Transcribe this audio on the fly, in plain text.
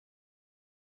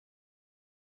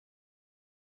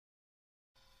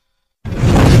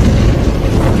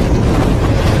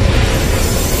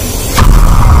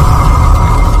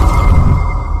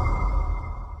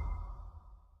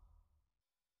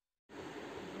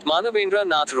Manavendra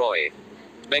Nath Roy.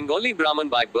 Bengali Brahmin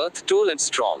by birth, tall and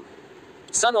strong.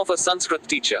 Son of a Sanskrit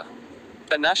teacher.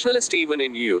 A nationalist even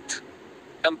in youth.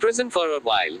 Imprisoned for a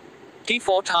while. He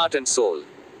fought heart and soul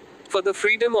for the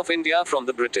freedom of India from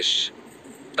the British.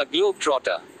 A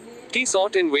globe-trotter. He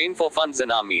sought in vain for funds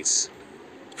and armies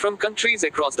from countries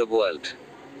across the world.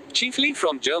 Chiefly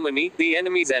from Germany, the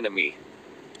enemy's enemy,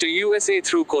 to USA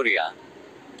through Korea.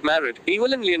 Married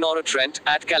Evelyn Leonora Trent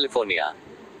at California.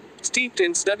 Steeped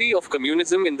in study of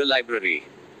communism in the library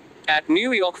at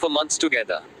New York for months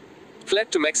together.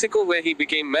 Fled to Mexico where he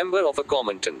became member of a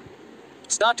Comintern,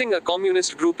 starting a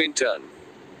communist group in turn.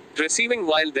 Receiving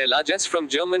while their largesse from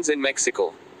Germans in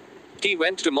Mexico. He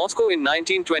went to Moscow in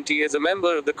 1920 as a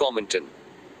member of the Comintern.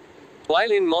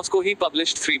 While in Moscow he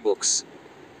published 3 books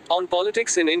on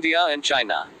politics in India and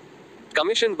China.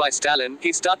 Commissioned by Stalin,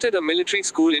 he started a military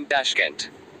school in Tashkent.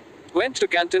 Went to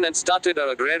Canton and started an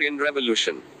agrarian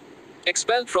revolution.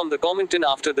 Expelled from the Comintern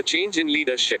after the change in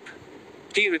leadership.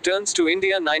 He returns to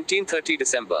India 1930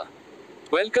 December.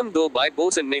 Welcomed though by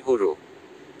Bose and Nehru.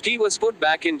 He was put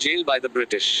back in jail by the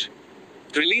British.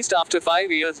 Released after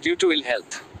 5 years due to ill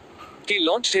health. He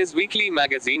launched his weekly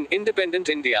magazine, Independent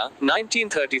India,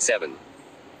 1937.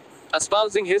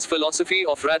 Espousing his philosophy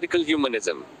of radical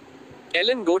humanism.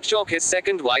 Ellen Gottschalk, his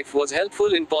second wife, was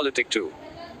helpful in politics too.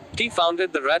 He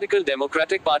founded the Radical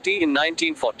Democratic Party in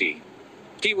 1940.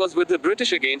 He was with the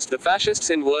British against the fascists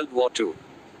in World War II.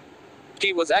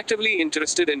 He was actively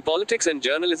interested in politics and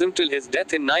journalism till his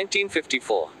death in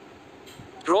 1954.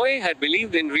 Roy had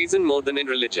believed in reason more than in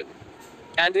religion,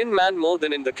 and in man more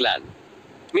than in the clan.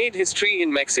 Made history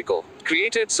in Mexico.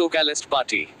 Created Socialist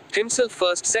Party. Himself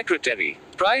first secretary.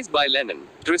 Prized by Lenin.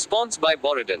 Response by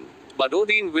Borodin.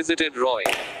 Badodin visited Roy.